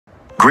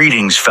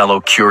Greetings, fellow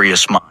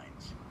curious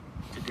minds.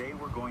 Today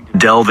we're going to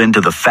delve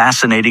into the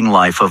fascinating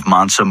life of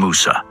Mansa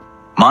Musa.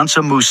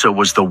 Mansa Musa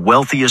was the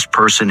wealthiest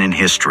person in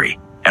history,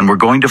 and we're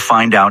going to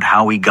find out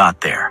how he got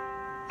there.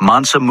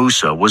 Mansa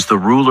Musa was the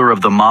ruler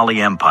of the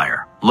Mali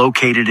Empire,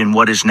 located in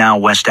what is now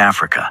West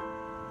Africa.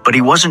 But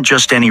he wasn't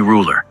just any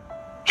ruler.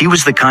 He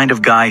was the kind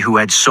of guy who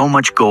had so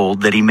much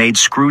gold that he made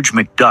Scrooge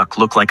McDuck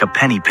look like a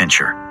penny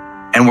pincher.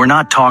 And we're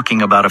not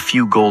talking about a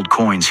few gold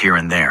coins here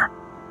and there.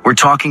 We're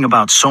talking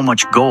about so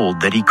much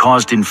gold that he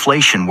caused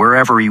inflation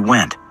wherever he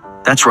went.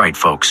 That's right,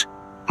 folks.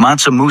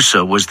 Mansa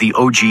Musa was the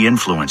OG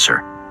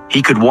influencer.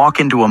 He could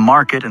walk into a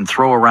market and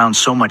throw around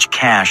so much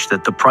cash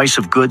that the price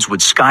of goods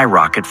would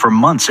skyrocket for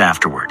months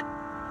afterward.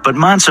 But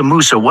Mansa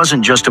Musa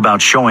wasn't just about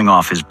showing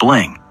off his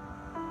bling.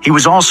 He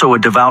was also a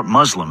devout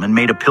Muslim and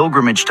made a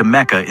pilgrimage to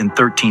Mecca in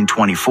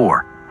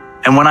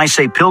 1324. And when I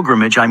say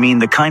pilgrimage, I mean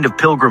the kind of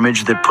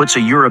pilgrimage that puts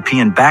a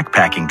European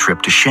backpacking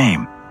trip to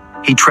shame.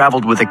 He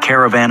traveled with a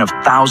caravan of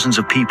thousands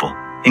of people,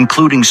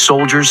 including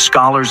soldiers,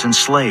 scholars, and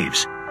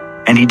slaves.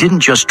 And he didn't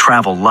just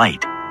travel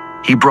light.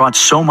 He brought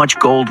so much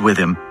gold with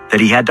him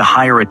that he had to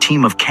hire a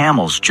team of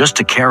camels just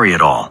to carry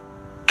it all.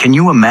 Can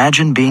you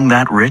imagine being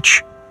that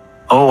rich?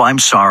 Oh, I'm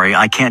sorry,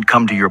 I can't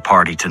come to your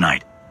party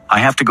tonight. I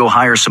have to go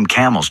hire some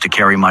camels to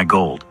carry my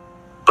gold.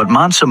 But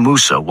Mansa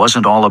Musa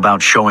wasn't all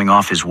about showing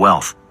off his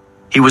wealth.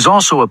 He was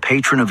also a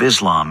patron of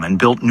Islam and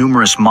built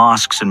numerous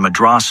mosques and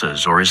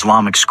madrasas or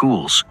Islamic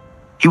schools.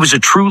 He was a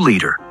true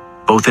leader,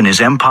 both in his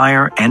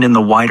empire and in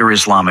the wider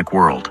Islamic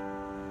world.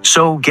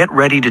 So get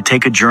ready to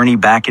take a journey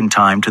back in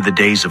time to the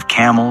days of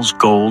camels,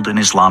 gold, and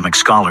Islamic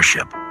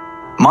scholarship.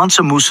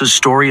 Mansa Musa's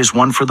story is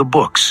one for the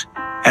books,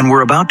 and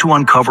we're about to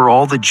uncover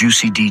all the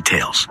juicy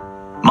details.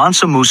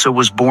 Mansa Musa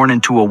was born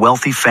into a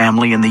wealthy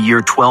family in the year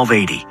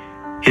 1280.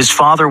 His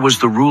father was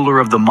the ruler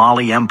of the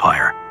Mali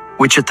Empire,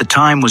 which at the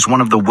time was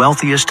one of the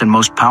wealthiest and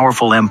most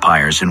powerful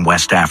empires in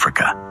West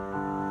Africa.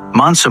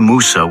 Mansa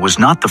Musa was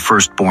not the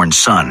firstborn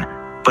son,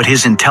 but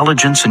his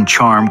intelligence and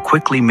charm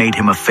quickly made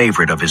him a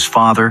favorite of his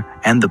father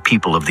and the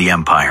people of the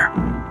empire.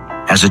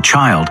 As a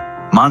child,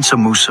 Mansa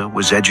Musa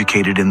was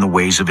educated in the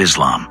ways of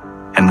Islam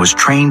and was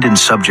trained in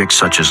subjects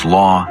such as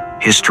law,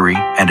 history,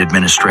 and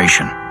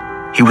administration.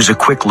 He was a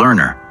quick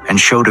learner and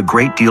showed a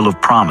great deal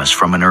of promise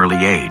from an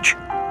early age.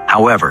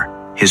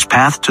 However, his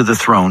path to the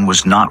throne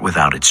was not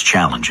without its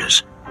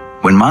challenges.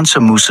 When Mansa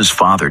Musa's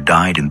father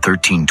died in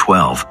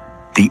 1312,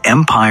 the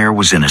empire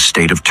was in a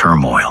state of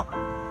turmoil.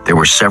 There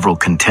were several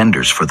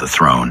contenders for the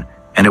throne,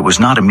 and it was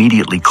not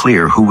immediately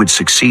clear who would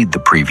succeed the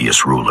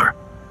previous ruler.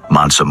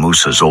 Mansa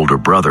Musa's older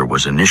brother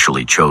was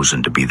initially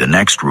chosen to be the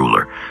next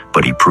ruler,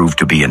 but he proved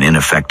to be an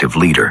ineffective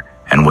leader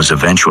and was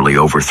eventually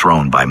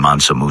overthrown by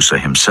Mansa Musa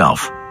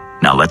himself.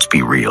 Now let's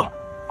be real.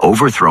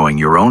 Overthrowing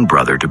your own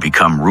brother to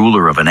become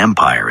ruler of an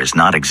empire is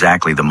not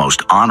exactly the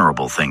most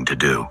honorable thing to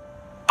do.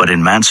 But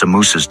in Mansa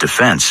Musa's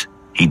defense,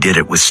 he did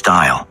it with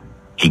style.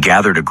 He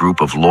gathered a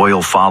group of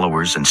loyal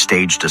followers and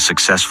staged a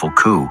successful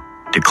coup,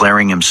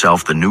 declaring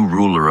himself the new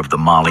ruler of the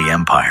Mali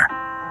Empire.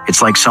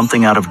 It's like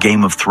something out of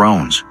Game of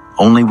Thrones,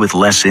 only with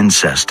less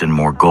incest and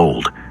more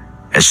gold.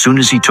 As soon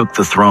as he took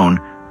the throne,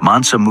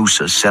 Mansa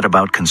Musa set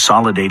about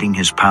consolidating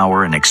his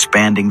power and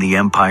expanding the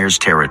empire's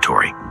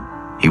territory.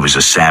 He was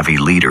a savvy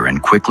leader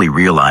and quickly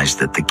realized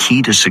that the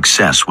key to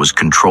success was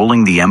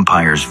controlling the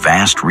empire's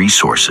vast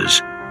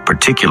resources,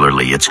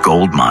 particularly its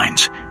gold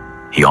mines.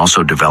 He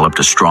also developed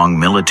a strong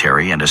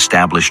military and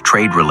established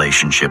trade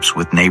relationships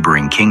with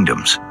neighboring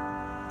kingdoms.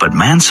 But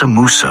Mansa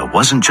Musa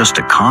wasn't just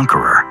a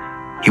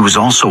conqueror. He was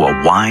also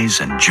a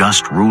wise and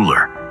just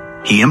ruler.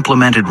 He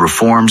implemented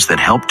reforms that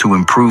helped to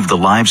improve the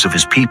lives of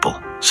his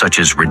people, such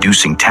as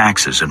reducing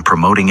taxes and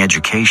promoting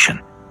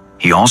education.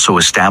 He also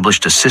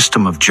established a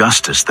system of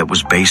justice that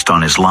was based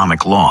on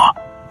Islamic law,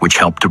 which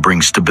helped to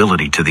bring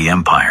stability to the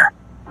empire.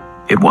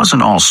 It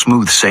wasn't all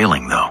smooth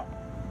sailing, though.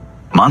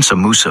 Mansa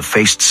Musa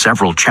faced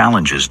several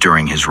challenges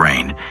during his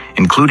reign,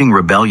 including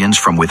rebellions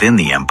from within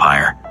the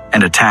empire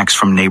and attacks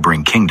from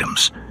neighboring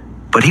kingdoms.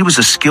 But he was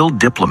a skilled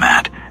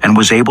diplomat and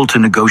was able to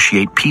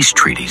negotiate peace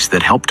treaties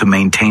that helped to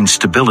maintain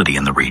stability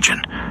in the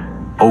region.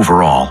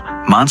 Overall,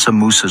 Mansa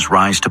Musa's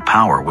rise to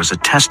power was a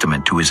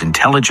testament to his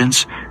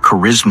intelligence,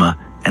 charisma,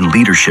 and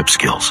leadership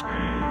skills.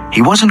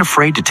 He wasn't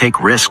afraid to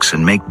take risks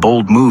and make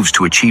bold moves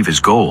to achieve his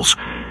goals,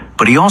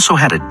 but he also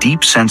had a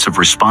deep sense of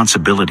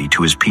responsibility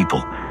to his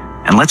people.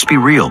 And let's be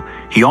real,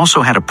 he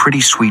also had a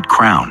pretty sweet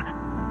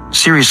crown.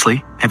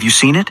 Seriously, have you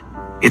seen it?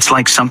 It's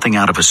like something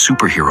out of a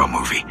superhero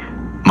movie.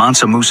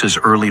 Mansa Musa's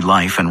early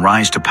life and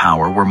rise to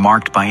power were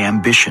marked by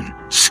ambition,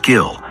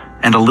 skill,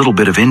 and a little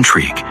bit of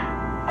intrigue.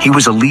 He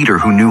was a leader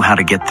who knew how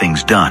to get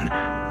things done,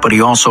 but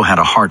he also had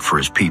a heart for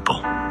his people,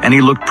 and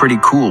he looked pretty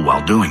cool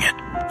while doing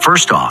it.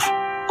 First off,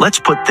 let's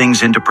put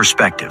things into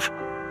perspective.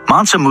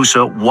 Mansa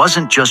Musa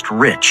wasn't just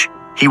rich.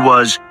 He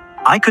was,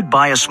 I could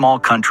buy a small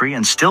country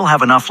and still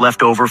have enough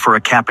left over for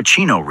a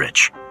cappuccino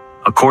rich.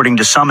 According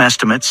to some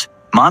estimates,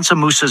 Mansa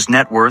Musa's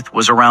net worth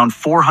was around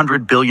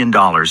 $400 billion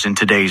in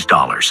today's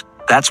dollars.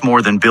 That's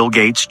more than Bill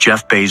Gates,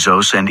 Jeff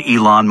Bezos, and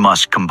Elon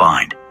Musk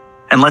combined.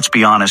 And let's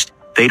be honest,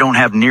 they don't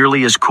have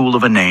nearly as cool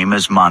of a name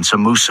as Mansa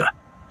Musa.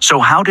 So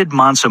how did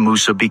Mansa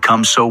Musa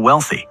become so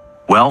wealthy?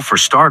 Well, for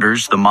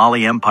starters, the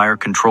Mali Empire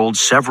controlled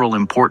several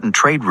important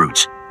trade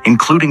routes,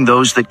 including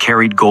those that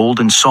carried gold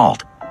and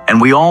salt. And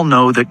we all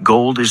know that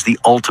gold is the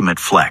ultimate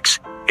flex.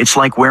 It's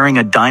like wearing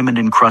a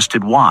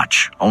diamond-encrusted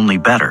watch, only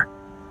better.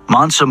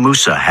 Mansa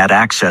Musa had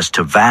access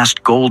to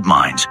vast gold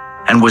mines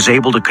and was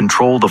able to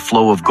control the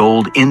flow of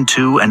gold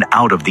into and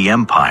out of the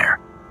empire.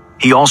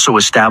 He also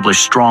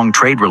established strong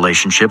trade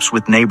relationships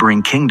with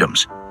neighboring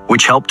kingdoms,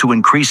 which helped to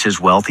increase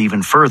his wealth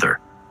even further.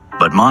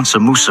 But Mansa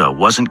Musa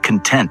wasn't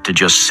content to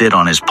just sit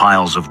on his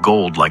piles of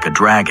gold like a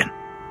dragon.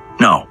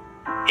 No,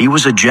 he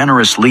was a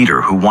generous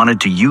leader who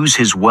wanted to use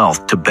his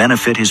wealth to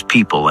benefit his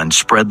people and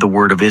spread the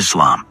word of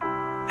Islam.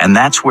 And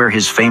that's where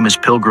his famous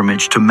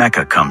pilgrimage to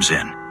Mecca comes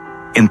in.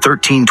 In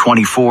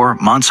 1324,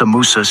 Mansa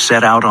Musa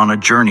set out on a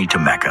journey to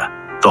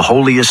Mecca, the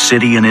holiest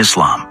city in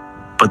Islam.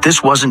 But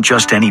this wasn't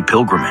just any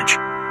pilgrimage.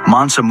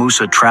 Mansa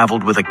Musa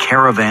traveled with a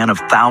caravan of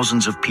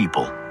thousands of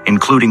people,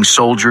 including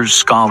soldiers,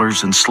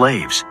 scholars, and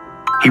slaves.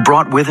 He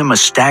brought with him a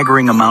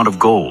staggering amount of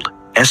gold,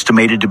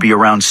 estimated to be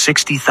around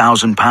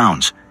 60,000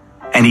 pounds.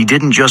 And he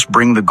didn't just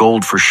bring the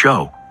gold for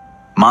show.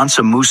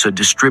 Mansa Musa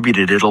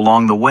distributed it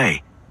along the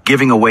way,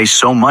 giving away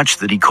so much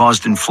that he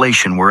caused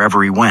inflation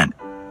wherever he went.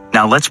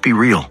 Now let's be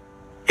real.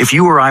 If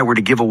you or I were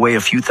to give away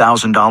a few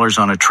 $1,000s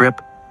on a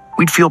trip,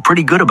 we'd feel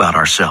pretty good about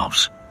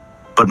ourselves.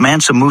 But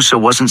Mansa Musa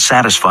wasn't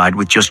satisfied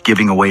with just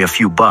giving away a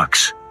few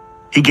bucks.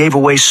 He gave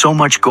away so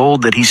much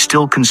gold that he's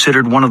still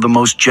considered one of the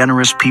most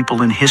generous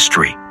people in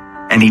history.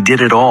 And he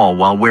did it all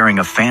while wearing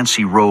a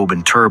fancy robe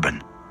and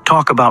turban.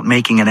 Talk about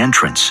making an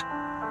entrance.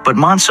 But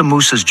Mansa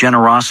Musa's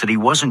generosity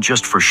wasn't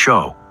just for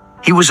show.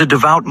 He was a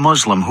devout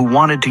Muslim who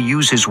wanted to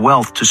use his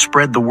wealth to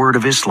spread the word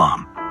of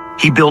Islam.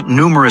 He built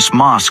numerous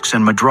mosques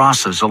and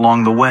madrasas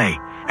along the way,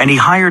 and he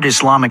hired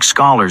Islamic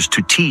scholars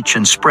to teach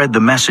and spread the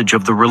message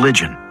of the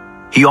religion.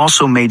 He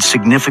also made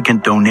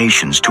significant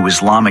donations to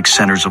Islamic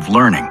centers of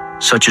learning,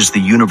 such as the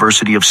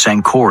University of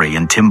Sankore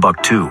in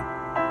Timbuktu.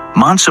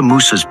 Mansa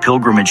Musa's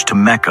pilgrimage to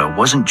Mecca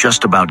wasn't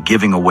just about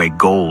giving away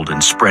gold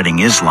and spreading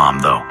Islam,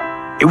 though.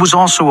 It was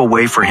also a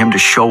way for him to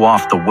show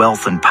off the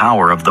wealth and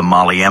power of the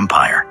Mali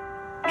Empire.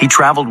 He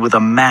traveled with a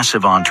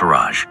massive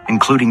entourage,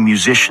 including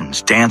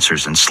musicians,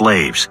 dancers, and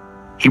slaves.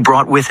 He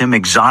brought with him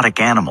exotic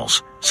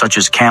animals, such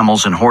as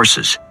camels and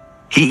horses.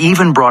 He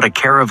even brought a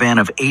caravan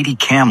of 80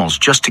 camels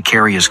just to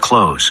carry his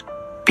clothes.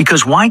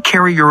 Because why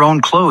carry your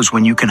own clothes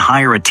when you can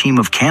hire a team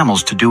of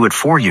camels to do it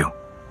for you?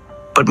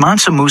 But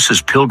Mansa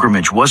Musa's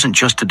pilgrimage wasn't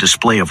just a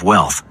display of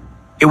wealth.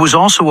 It was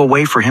also a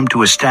way for him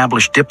to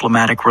establish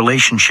diplomatic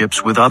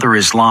relationships with other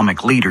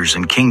Islamic leaders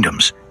and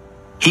kingdoms.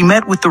 He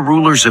met with the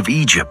rulers of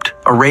Egypt,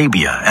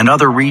 Arabia, and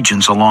other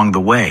regions along the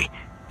way,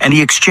 and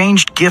he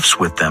exchanged gifts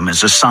with them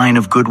as a sign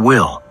of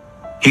goodwill.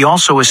 He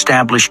also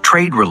established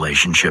trade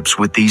relationships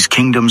with these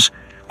kingdoms,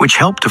 which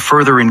helped to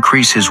further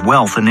increase his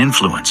wealth and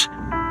influence.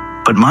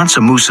 But Mansa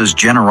Musa's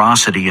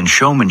generosity and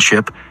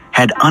showmanship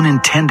had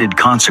unintended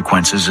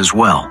consequences as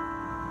well.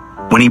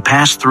 When he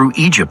passed through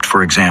Egypt,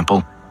 for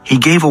example, he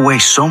gave away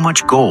so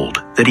much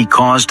gold that he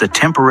caused a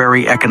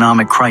temporary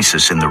economic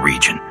crisis in the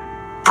region.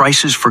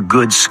 Prices for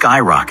goods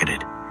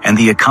skyrocketed, and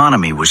the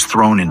economy was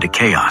thrown into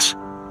chaos.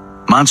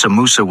 Mansa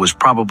Musa was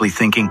probably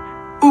thinking,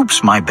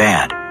 "Oops, my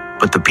bad."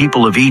 But the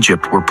people of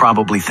Egypt were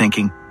probably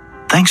thinking,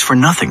 "Thanks for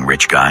nothing,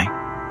 rich guy."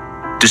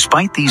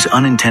 Despite these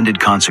unintended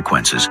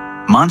consequences,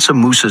 Mansa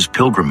Musa's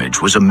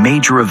pilgrimage was a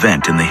major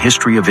event in the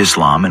history of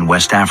Islam in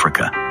West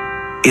Africa.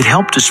 It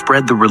helped to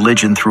spread the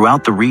religion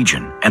throughout the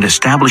region and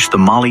establish the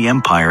Mali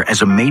Empire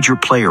as a major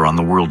player on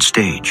the world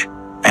stage.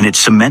 And it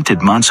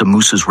cemented Mansa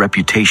Musa's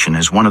reputation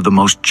as one of the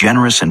most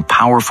generous and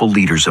powerful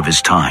leaders of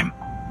his time.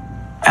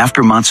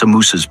 After Mansa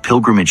Musa's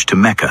pilgrimage to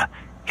Mecca,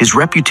 his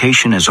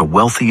reputation as a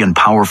wealthy and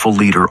powerful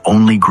leader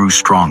only grew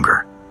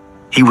stronger.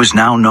 He was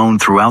now known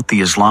throughout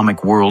the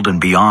Islamic world and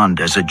beyond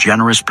as a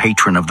generous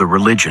patron of the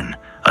religion,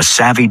 a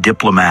savvy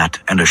diplomat,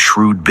 and a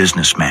shrewd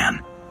businessman.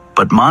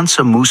 But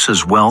Mansa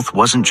Musa's wealth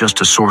wasn't just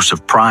a source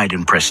of pride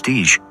and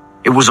prestige,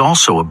 it was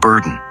also a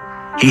burden.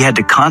 He had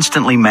to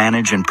constantly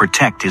manage and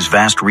protect his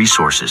vast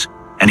resources,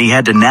 and he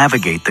had to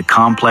navigate the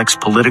complex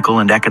political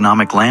and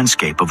economic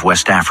landscape of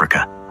West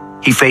Africa.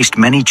 He faced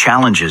many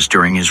challenges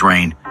during his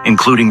reign,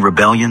 including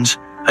rebellions,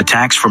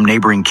 attacks from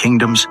neighboring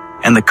kingdoms,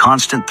 and the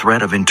constant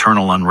threat of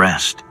internal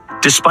unrest.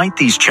 Despite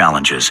these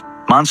challenges,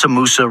 Mansa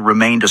Musa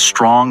remained a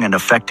strong and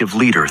effective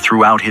leader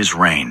throughout his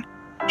reign.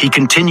 He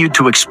continued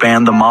to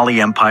expand the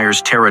Mali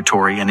Empire's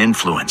territory and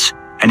influence,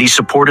 and he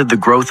supported the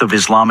growth of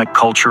Islamic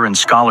culture and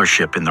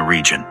scholarship in the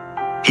region.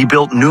 He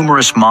built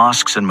numerous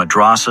mosques and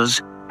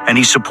madrasas, and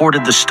he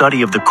supported the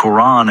study of the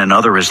Quran and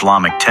other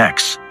Islamic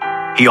texts.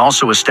 He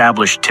also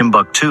established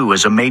Timbuktu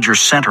as a major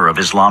center of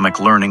Islamic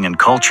learning and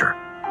culture.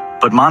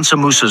 But Mansa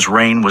Musa's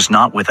reign was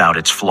not without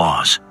its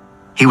flaws.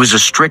 He was a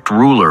strict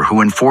ruler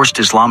who enforced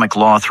Islamic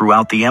law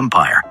throughout the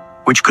empire,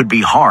 which could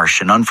be harsh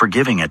and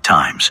unforgiving at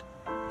times.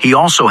 He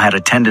also had a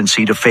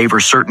tendency to favor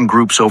certain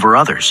groups over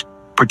others,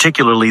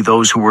 particularly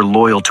those who were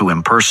loyal to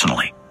him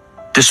personally.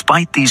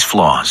 Despite these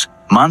flaws,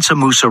 Mansa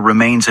Musa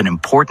remains an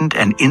important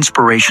and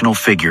inspirational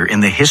figure in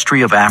the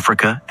history of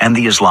Africa and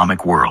the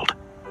Islamic world.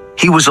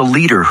 He was a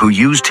leader who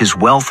used his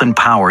wealth and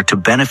power to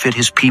benefit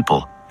his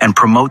people and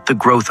promote the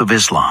growth of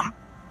Islam.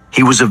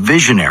 He was a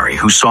visionary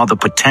who saw the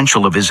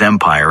potential of his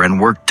empire and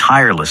worked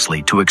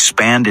tirelessly to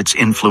expand its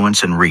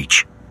influence and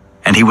reach.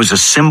 And he was a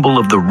symbol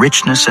of the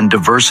richness and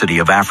diversity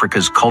of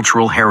Africa's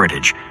cultural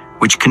heritage,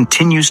 which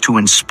continues to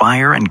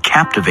inspire and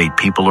captivate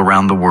people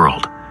around the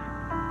world.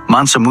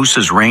 Mansa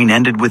Musa's reign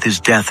ended with his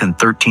death in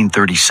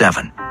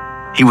 1337.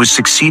 He was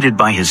succeeded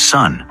by his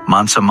son,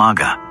 Mansa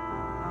Musa.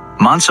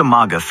 Mansa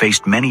Musa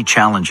faced many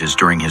challenges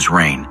during his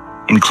reign,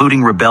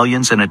 including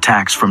rebellions and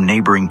attacks from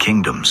neighboring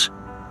kingdoms.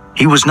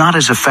 He was not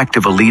as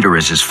effective a leader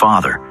as his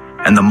father,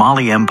 and the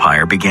Mali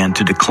Empire began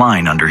to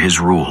decline under his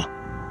rule.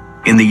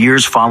 In the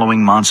years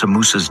following Mansa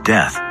Musa's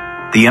death,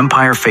 the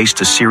empire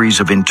faced a series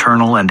of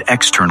internal and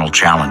external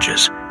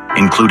challenges,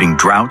 including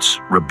droughts,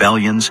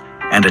 rebellions,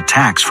 and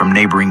attacks from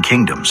neighboring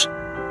kingdoms.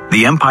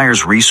 The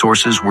empire's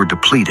resources were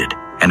depleted,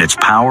 and its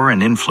power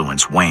and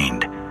influence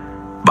waned.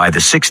 By the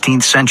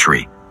 16th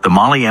century, the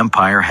Mali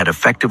Empire had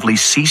effectively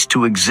ceased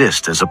to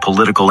exist as a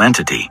political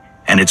entity,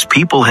 and its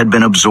people had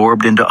been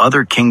absorbed into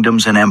other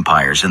kingdoms and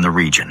empires in the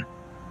region.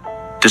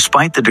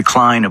 Despite the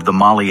decline of the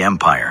Mali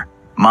Empire,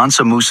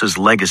 Mansa Musa's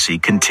legacy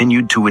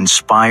continued to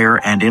inspire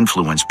and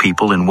influence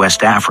people in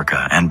West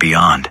Africa and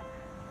beyond.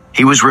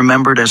 He was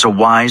remembered as a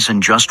wise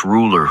and just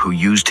ruler who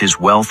used his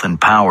wealth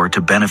and power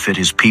to benefit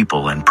his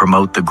people and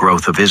promote the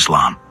growth of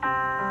Islam.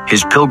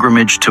 His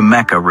pilgrimage to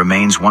Mecca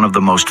remains one of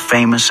the most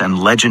famous and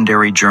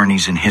legendary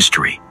journeys in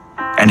history,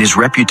 and his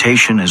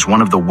reputation as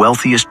one of the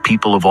wealthiest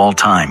people of all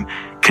time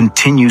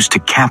continues to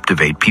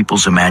captivate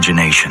people's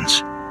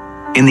imaginations.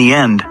 In the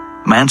end,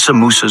 Mansa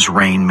Musa's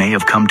reign may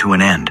have come to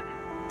an end,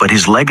 but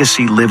his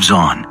legacy lives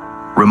on,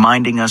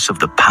 reminding us of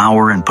the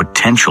power and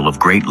potential of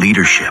great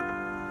leadership,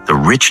 the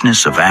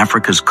richness of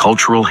Africa's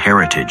cultural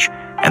heritage,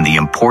 and the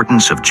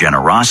importance of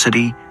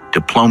generosity,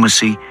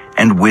 diplomacy,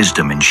 and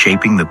wisdom in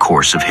shaping the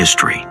course of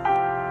history.